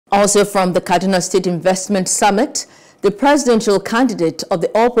Also from the Kaduna State Investment Summit, the presidential candidate of the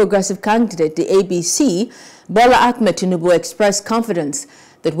All Progressive Candidate, the ABC, Bola Tinubu, expressed confidence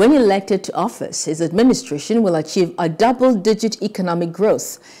that when elected to office, his administration will achieve a double-digit economic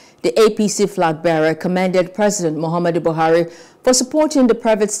growth. The APC flag bearer commended President Muhammadu Buhari for supporting the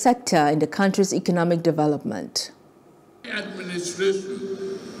private sector in the country's economic development.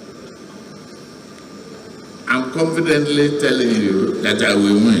 Administration, I'm confidently telling you that I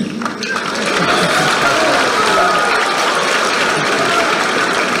will win.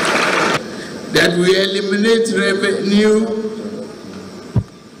 That we eliminate revenue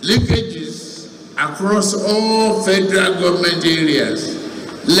leakages across all federal government areas,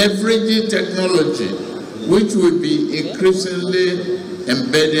 leveraging technology, which will be increasingly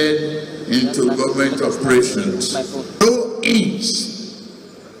embedded into government operations. No inch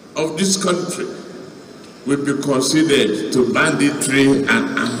of this country will be considered to banditry and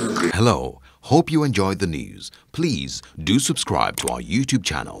anarchy. Hello. Hope you enjoyed the news. Please do subscribe to our YouTube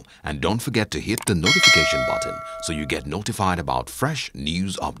channel and don't forget to hit the notification button so you get notified about fresh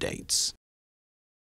news updates.